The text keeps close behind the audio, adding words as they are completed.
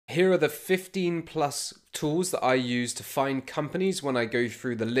Here are the 15 plus tools that I use to find companies when I go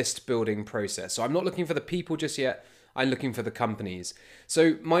through the list building process. So I'm not looking for the people just yet. I'm looking for the companies.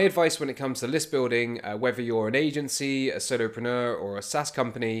 So my advice when it comes to list building, whether you're an agency, a solopreneur, or a SaaS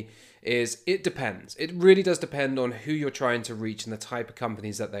company, is it depends. It really does depend on who you're trying to reach and the type of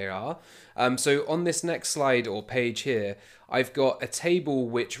companies that they are. So on this next slide or page here, I've got a table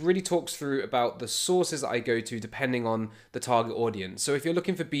which really talks through about the sources that I go to depending on the target audience. So if you're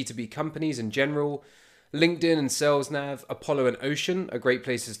looking for B2B companies in general, LinkedIn and SalesNav, Apollo and Ocean are great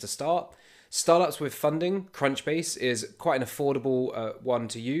places to start. Startups with funding, Crunchbase is quite an affordable one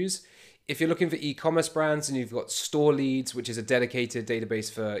to use. If you're looking for e-commerce brands, and you've got Storeleads, which is a dedicated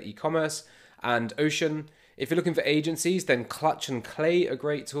database for e-commerce, and Ocean. If you're looking for agencies, then Clutch and Clay are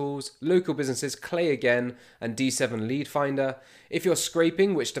great tools. Local businesses, Clay again, and D7 Lead Finder. If you're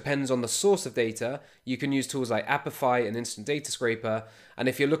scraping, which depends on the source of data, you can use tools like Apify and Instant Data Scraper. And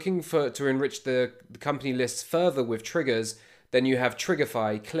if you're looking to enrich the company lists further with triggers, then you have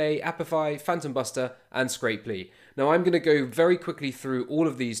Trigify, Clay, Apify, Phantombuster, and ScrapeLi. Now I'm going to go very quickly through all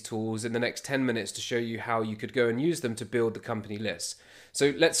of these tools in the next 10 minutes to show you how you could go and use them to build the company lists.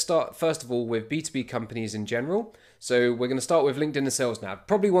 So let's start first of all with B2B companies in general. So we're going to start with LinkedIn and SalesNav,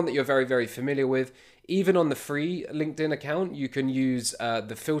 probably one that you're very, very familiar with. Even on the free LinkedIn account, you can use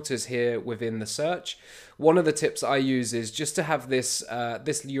the filters here within the search. One of the tips I use is just to have this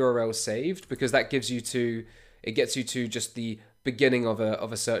URL saved, because that gets you to just the beginning of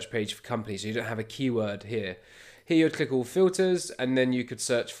a search page for companies. So you don't have a keyword here. Here you'd click all filters, and then you could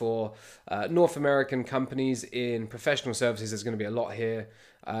search for North American companies in professional services. There's going to be a lot here.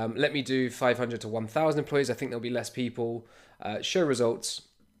 Let me do 500 to 1,000 employees. I think there'll be less people. Show results.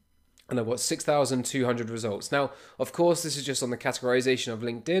 And I've got 6,200 results. Now, of course, this is just on the categorization of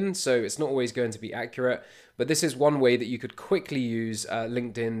LinkedIn, so it's not always going to be accurate. But this is one way that you could quickly use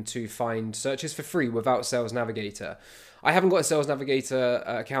LinkedIn to find searches for free without Sales Navigator. I haven't got a Sales Navigator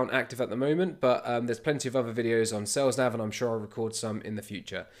account active at the moment, but there's plenty of other videos on Sales Nav, and I'm sure I'll record some in the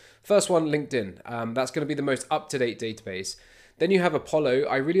future. First one, LinkedIn. That's going to be the most up-to-date database. Then you have Apollo.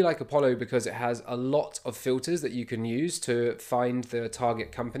 I really like Apollo because it has a lot of filters that you can use to find the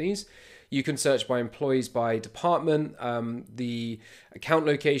target companies. You can search by employees by department, the account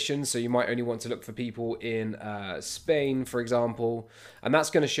location. So you might only want to look for people in Spain, for example. And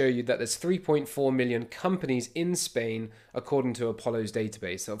that's going to show you that there's 3.4 million companies in Spain, according to Apollo's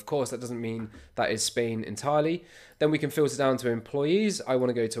database. So of course, that doesn't mean that is Spain entirely. Then we can filter down to employees. I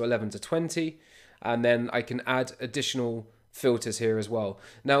want to go to 11 to 20. And then I can add additional filters here as well.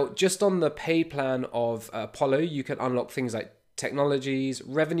 Now, just on the pay plan of Apollo, you can unlock things like technologies,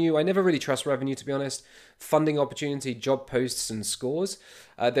 revenue. I never really trust revenue, to be honest. Funding opportunity, job posts, and scores.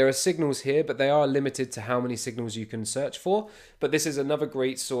 There are signals here, but they are limited to how many signals you can search for. But this is another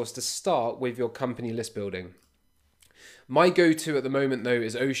great source to start with your company list building. My go-to at the moment, though,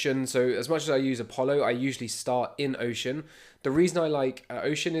 is Ocean. So as much as I use Apollo, I usually start in Ocean. The reason I like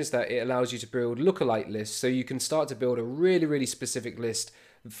Ocean is that it allows you to build lookalike lists. So you can start to build a really, really specific list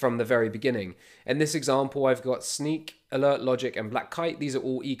from the very beginning. In this example, I've got Sneak, Alert Logic, and Black Kite. These are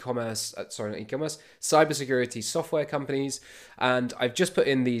all cybersecurity software companies. And I've just put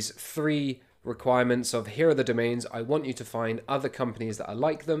in these 3 requirements of here are the domains. I want you to find other companies that are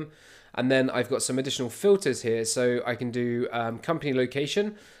like them. And then I've got some additional filters here. So I can do company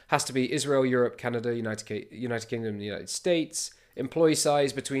location, has to be Israel, Europe, Canada, United Kingdom, the United States. Employee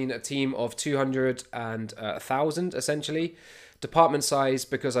size between a team of 200 and 1,000, essentially. Department size,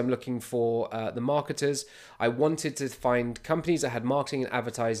 because I'm looking for the marketers. I wanted to find companies that had marketing and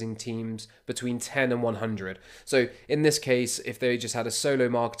advertising teams between 10 and 100. So in this case, if they just had a solo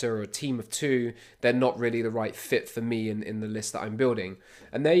marketer or a team of 2, they're not really the right fit for me in the list that I'm building.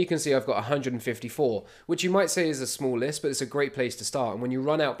 And there you can see I've got 154, which you might say is a small list, but it's a great place to start. And when you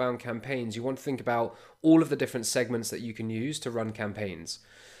run outbound campaigns, you want to think about all of the different segments that you can use to run campaigns.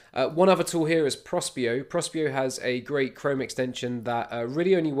 One other tool here is Prospeo. Prospeo has a great Chrome extension that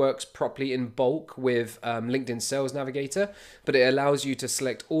really only works properly in bulk with LinkedIn Sales Navigator, but it allows you to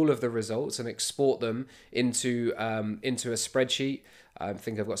select all of the results and export them into a spreadsheet. I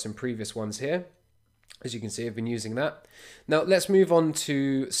think I've got some previous ones here. As you can see, I've been using that. Now let's move on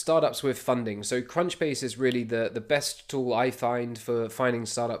to startups with funding. So Crunchbase is really the best tool I find for finding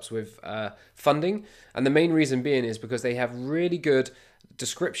startups with funding. And the main reason being is because they have really good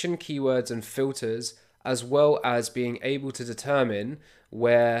description, keywords, and filters, as well as being able to determine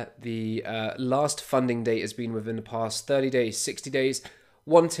where the last funding date has been within the past 30 days, 60 days.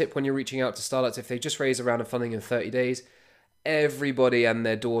 One tip when you're reaching out to startups, if they just raise a round of funding in 30 days, everybody and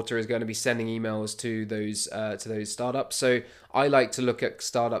their daughter is going to be sending emails to those startups. So I like to look at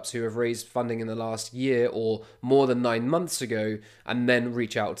startups who have raised funding in the last year or more than 9 months ago, and then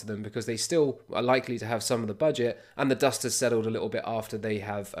reach out to them, because they still are likely to have some of the budget and the dust has settled a little bit after they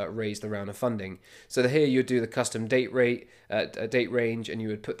have raised the round of funding. So here you do the custom date range, and you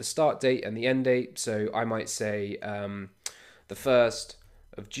would put the start date and the end date. So I might say the 1st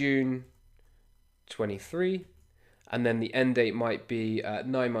of June 23. And then the end date might be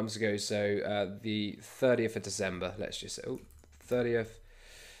 9 months ago, so the 30th of December. Let's just say 30th,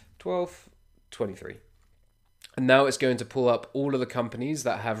 12th, 23. And now it's going to pull up all of the companies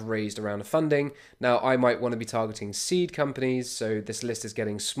that have raised a round of funding. Now I might want to be targeting seed companies, so this list is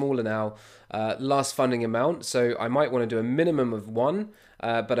getting smaller now. Last funding amount, so I might want to do a minimum of 1,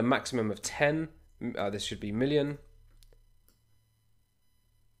 but a maximum of 10. This should be million.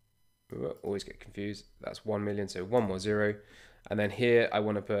 Always get confused. That's 1 million, so 1 more 0. And then here I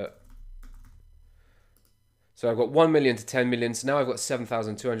want to put, so I've got 1 million to 10 million. So now I've got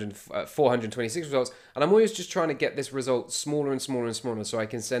 426 results. And I'm always just trying to get this result smaller and smaller and smaller, so I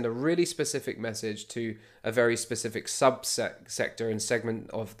can send a really specific message to a very specific sector and segment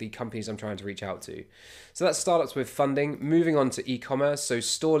of the companies I'm trying to reach out to. So that startups with funding. Moving on to e-commerce. So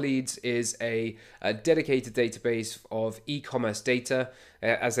Storeleads is a dedicated database of e-commerce data.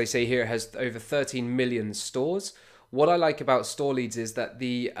 As they say here, it has over 13 million stores. What I like about Storeleads is that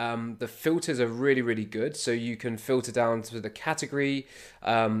the filters are really, really good. So you can filter down to the category,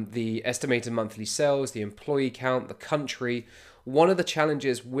 the estimated monthly sales, the employee count, the country. One of the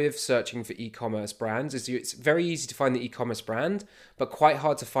challenges with searching for e-commerce brands is it's very easy to find the e-commerce brand, but quite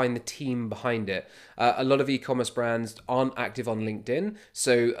hard to find the team behind it. A lot of e-commerce brands aren't active on LinkedIn,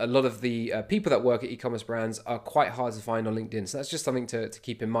 so a lot of the people that work at e-commerce brands are quite hard to find on LinkedIn. So that's just something to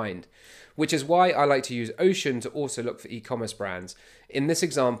keep in mind, which is why I like to use Ocean to also look for e-commerce brands. In this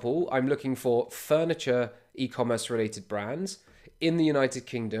example, I'm looking for furniture e-commerce related brands in the United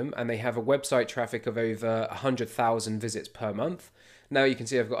Kingdom, and they have a website traffic of over 100,000 visits per month. Now you can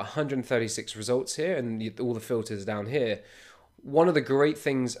see I've got 136 results here, and all the filters down here. One of the great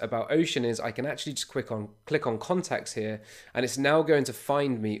things about Ocean is I can actually just click on contacts here, and it's now going to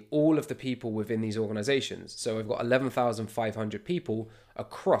find me all of the people within these organizations. So I've got 11,500 people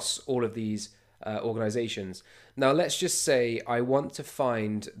across all of these organizations. Now let's just say I want to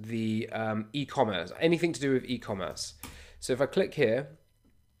find the e-commerce, anything to do with e-commerce. So if I click here,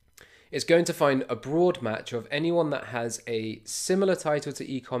 it's going to find a broad match of anyone that has a similar title to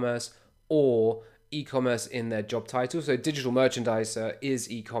e-commerce or e-commerce in their job title. So digital merchandiser is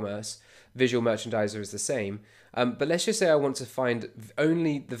e-commerce, visual merchandiser is the same. But let's just say I want to find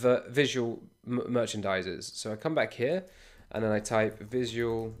only the visual merchandisers. So I come back here and then I type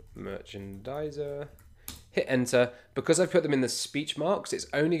visual merchandiser, hit enter. Because I've put them in the speech marks, it's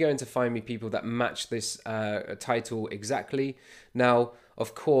only going to find me people that match this title exactly. Now,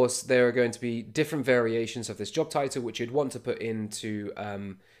 of course, there are going to be different variations of this job title, which you'd want to put into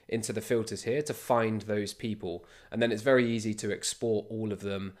the filters here to find those people. And then it's very easy to export all of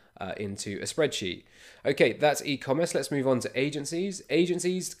them into a spreadsheet. Okay, that's e-commerce. Let's move on to agencies.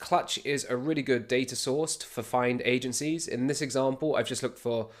 Agencies, Clutch is a really good data source for find agencies. In this example, I've just looked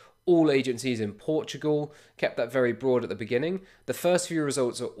for all agencies in Portugal, kept that very broad at the beginning. The first few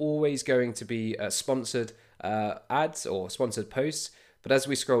results are always going to be sponsored ads or sponsored posts, but as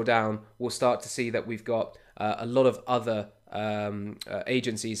we scroll down, we'll start to see that we've got a lot of other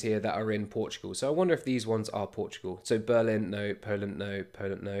agencies here that are in Portugal. So I wonder if these ones are Portugal. So Berlin, no. Poland, no.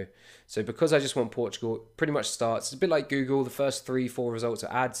 Poland, no. So because I just want Portugal, it pretty much starts. It's a bit like Google. The first 3-4 results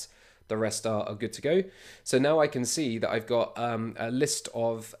are ads. The rest are good to go. So now I can see that I've got a list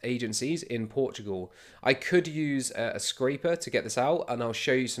of agencies in Portugal. I could use a scraper to get this out, and I'll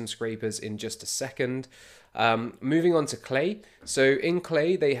show you some scrapers in just a second. Moving on to Clay. So in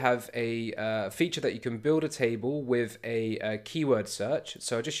Clay, they have a feature that you can build a table with a keyword search.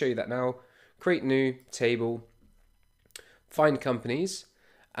 So I'll just show you that now. Create new table, find companies,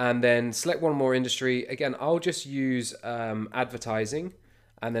 and then select one more industry. Again, I'll just use advertising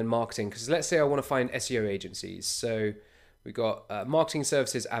and then marketing, because let's say I want to find SEO agencies. So we've got marketing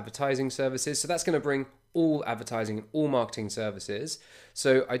services, advertising services. So that's going to bring all advertising and all marketing services.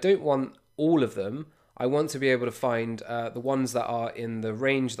 So I don't want all of them. I want to be able to find the ones that are in the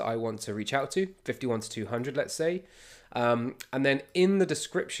range that I want to reach out to, 51 to 200, let's say. And then in the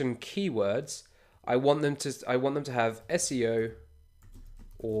description keywords, I want them to have SEO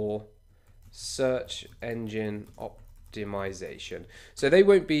or search engine optimization. So they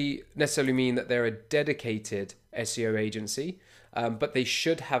won't be necessarily mean that they're a dedicated SEO agency, but they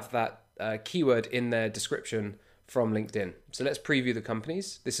should have that keyword in their description from LinkedIn. So let's preview the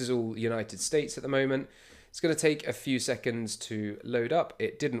companies. This is all United States at the moment. It's going to take a few seconds to load up.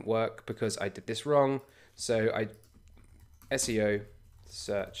 It didn't work because I did this wrong. So SEO,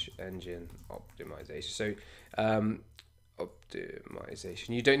 search engine optimization. So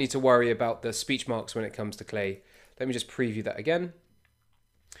optimization. You don't need to worry about the speech marks when it comes to Clay. Let me just preview that again.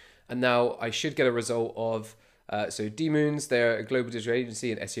 And now I should get a result of, so D-Moons, they're a global digital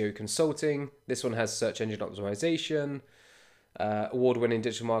agency in SEO consulting. This one has search engine optimization, award-winning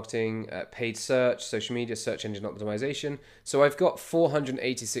digital marketing, paid search, social media, search engine optimization. So I've got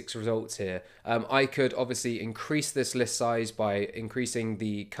 486 results here. I could obviously increase this list size by increasing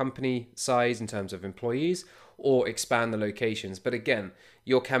the company size in terms of employees, or expand the locations. But again,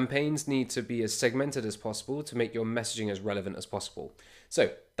 your campaigns need to be as segmented as possible to make your messaging as relevant as possible. So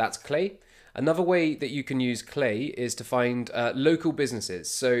that's Clay. Another way that you can use Clay is to find local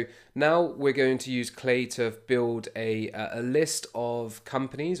businesses. So now we're going to use Clay to build a list of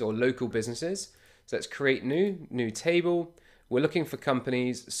companies or local businesses. So let's create new table. We're looking for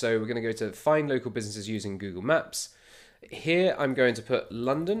companies. So we're going to go to find local businesses using Google Maps. Here I'm going to put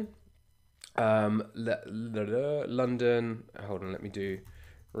London. London, hold on, let me do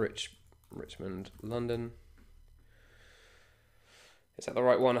Richmond, London. Is that the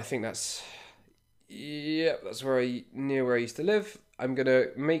right one? I think that's, yeah, that's near where I used to live. I'm gonna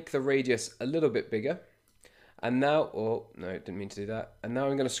make the radius a little bit bigger. And now, oh no, didn't mean to do that. And now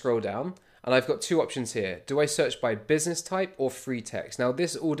I'm gonna scroll down and I've got two options here. Do I search by business type or free text? Now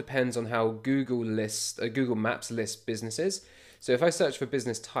this all depends on how Google Maps lists businesses. So if I search for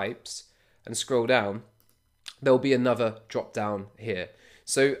business types, and scroll down, there'll be another drop down here.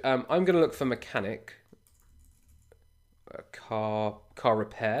 So I'm going to look for mechanic, car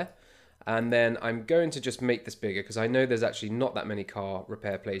repair, and then I'm going to just make this bigger because I know there's actually not that many car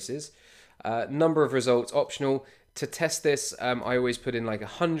repair places. Number of results optional. To test this, I always put in like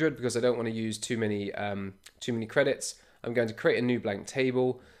 100 because I don't want to use too many credits. I'm going to create a new blank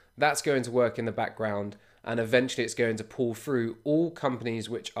table. That's going to work in the background. And eventually it's going to pull through all companies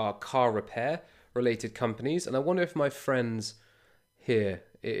which are car repair related companies. And I wonder if my friends here,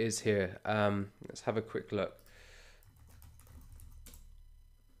 it is here. Let's have a quick look.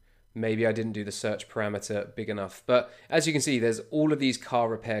 Maybe I didn't do the search parameter big enough. But as you can see, there's all of these car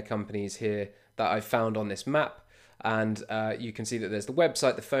repair companies here that I've found on this map. And you can see that there's the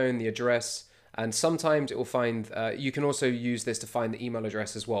website, the phone, the address. And sometimes it will find, you can also use this to find the email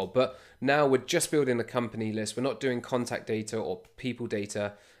address as well. But now we're just building a company list. We're not doing contact data or people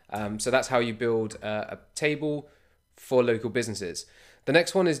data. So that's how you build a table for local businesses. The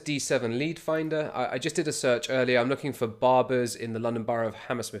next one is D7 Lead Finder. I just did a search earlier. I'm looking for barbers in the London Borough of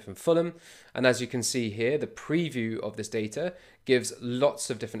Hammersmith and Fulham. And as you can see here, the preview of this data gives lots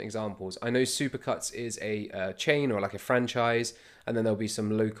of different examples. I know Supercuts is a chain or like a franchise, and then there'll be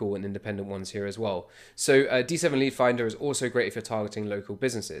some local and independent ones here as well. So D7 Lead Finder is also great if you're targeting local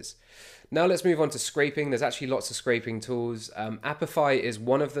businesses. Now let's move on to scraping. There's actually lots of scraping tools. Apify is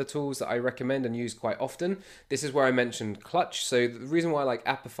one of the tools that I recommend and use quite often. This is where I mentioned Clutch. So the reason why I like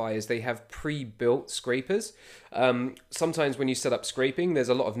Apify is they have pre-built scrapers. Sometimes when you set up scraping, there's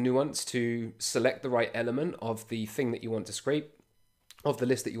a lot of nuance to select the right element of the thing that you want to scrape, of the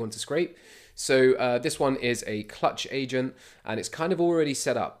list that you want to scrape. So this one is a Clutch agent and it's kind of already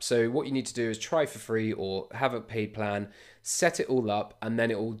set up. So what you need to do is try for free or have a paid plan, set it all up, and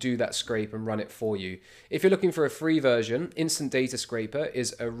then it will do that scrape and run it for you. If you're looking for a free version, Instant Data Scraper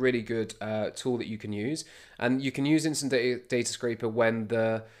is a really good tool that you can use. And you can use Instant Data Scraper when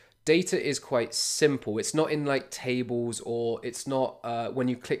the data is quite simple. It's not in like tables, or it's not when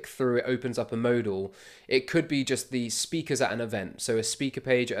you click through it opens up a modal. It could be just the speakers at an event. So a speaker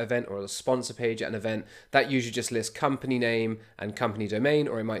page at an event or a sponsor page at an event that usually just lists company name and company domain,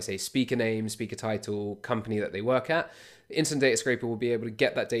 or it might say speaker name, speaker title, company that they work at. Instant Data Scraper will be able to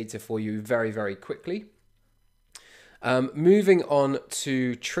get that data for you very, very quickly. Moving on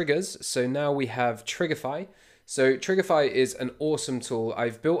to triggers. So now we have Trigify. So Trigify is an awesome tool.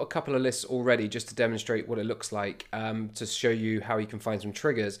 I've built a couple of lists already just to demonstrate what it looks like, to show you how you can find some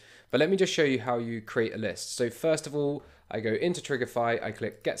triggers. But let me just show you how you create a list. So first of all, I go into Trigify, I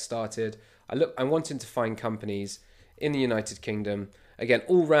click Get Started. I'm wanting to find companies in the United Kingdom. Again,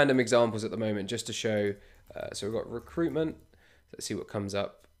 all random examples at the moment just to show. So we've got recruitment. Let's see what comes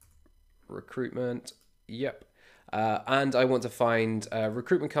up. Recruitment. Yep. And I want to find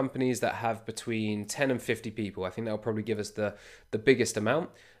recruitment companies that have between 10 and 50 people. I think that'll probably give us the biggest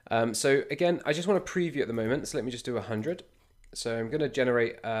amount. So again, I just want to preview at the moment. So let me just do 100. So I'm going to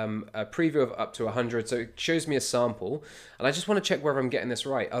generate a preview of up to 100. So it shows me a sample. And I just want to check whether I'm getting this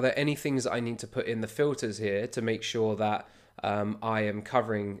right. Are there any things that I need to put in the filters here to make sure that I am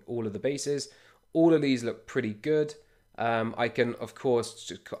covering all of the bases? All of these look pretty good. I can, of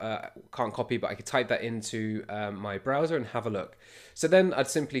course, can't copy, but I could type that into my browser and have a look. So then I'd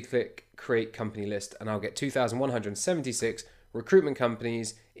simply click Create Company List, and I'll get 2,176 recruitment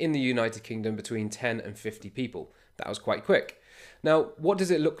companies in the United Kingdom between 10 and 50 people. That was quite quick. Now, what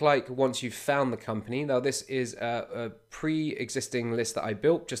does it look like once you've found the company? Now, this is a pre-existing list that I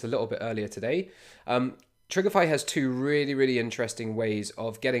built just a little bit earlier today. Trigify has two really interesting ways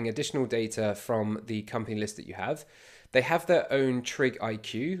of getting additional data from the company list that you have. They have their own Trig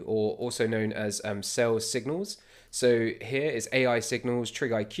IQ, or also known as sales signals. So here is AI signals,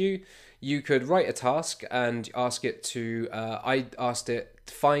 Trig IQ. You could write a task and ask it to, I asked it,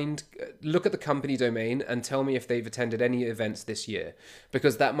 look at the company domain and tell me if they've attended any events this year,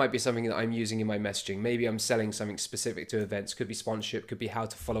 because that might be something that I'm using in my messaging. Maybe I'm selling something specific to events, could be sponsorship, could be how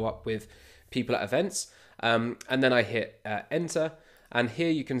to follow up with people at events. And then I hit enter. And here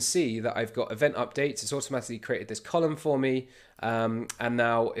you can see that I've got event updates. It's automatically created this column for me. And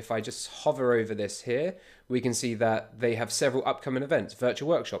now if I just hover over this here, we can see that they have several upcoming events. Virtual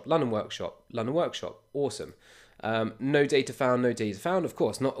Workshop, London Workshop, London Workshop. Awesome. No data found, no data found. Of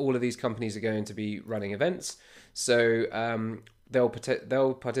course, not all of these companies are going to be running events. So they'll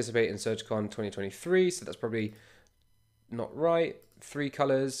participate in SurgeCon 2023. So that's probably not right. 3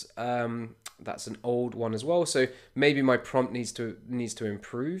 colors. That's an old one as well. So maybe my prompt needs to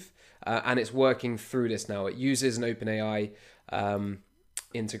improve, and it's working through this now. It uses an OpenAI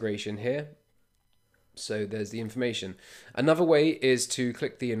integration here. So there's the information. Another way is to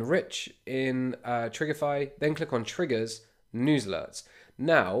click the enrich in Trigify, then click on triggers, news alerts.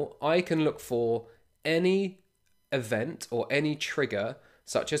 Now I can look for any event or any trigger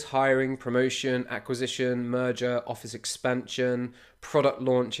such as hiring, promotion, acquisition, merger, office expansion, product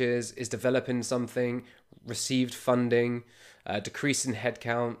launches, is developing something, received funding, decrease in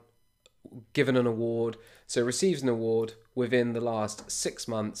headcount, given an award. So receives an award within the last 6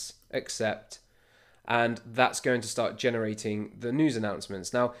 months, accept, and that's going to start generating the news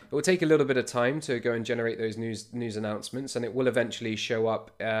announcements. Now, it will take a little bit of time to go and generate those news announcements, and it will eventually show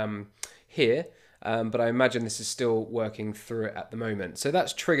up here. But I imagine this is still working through it at the moment. So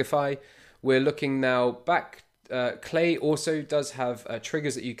that's Trigify. We're looking now back. Clay also does have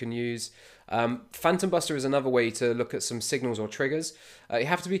triggers that you can use. Phantombuster is another way to look at some signals or triggers. You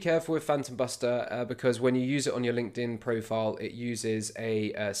have to be careful with Phantombuster because when you use it on your LinkedIn profile, it uses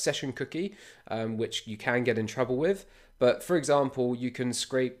a session cookie, which you can get in trouble with. But for example, you can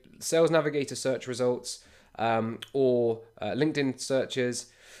scrape Sales Navigator search results or LinkedIn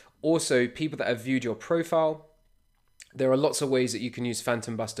searches. Also, people that have viewed your profile. There are lots of ways that you can use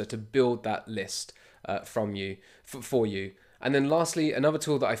Phantombuster to build that list for you. And then lastly, another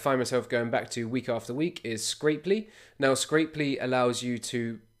tool that I find myself going back to week after week is ScrapeLi. Now, ScrapeLi allows you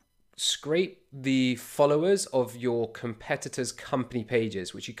to scrape the followers of your competitors' company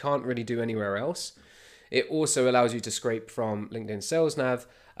pages, which you can't really do anywhere else. It also allows you to scrape from LinkedIn Sales Nav,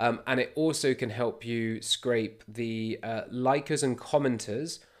 and it also can help you scrape the likers and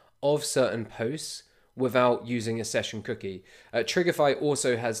commenters of certain posts without using a session cookie. Trigify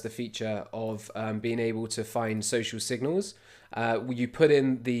also has the feature of being able to find social signals. You put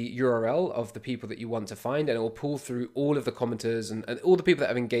in the URL of the people that you want to find, and it will pull through all of the commenters and all the people that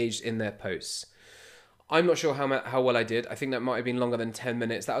have engaged in their posts. I'm not sure how well I did. I think that might have been longer than 10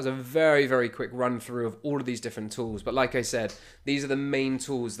 minutes. That was a very quick run through of all of these different tools. But like I said, these are the main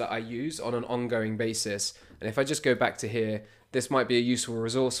tools that I use on an ongoing basis. And if I just go back to here, this might be a useful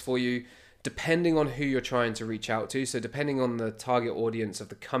resource for you, depending on who you're trying to reach out to. So depending on the target audience of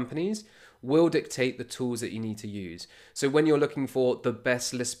the companies will dictate the tools that you need to use. So when you're looking for the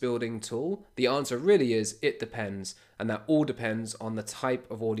best list building tool, the answer really is it depends. And that all depends on the type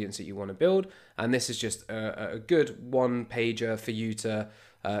of audience that you want to build. And this is just a good one pager for you to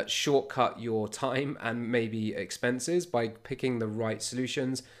shortcut your time and maybe expenses by picking the right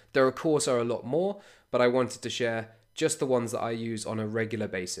solutions. There of course are a lot more, but I wanted to share just the ones that I use on a regular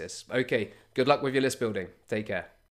basis. Okay, good luck with your list building. Take care.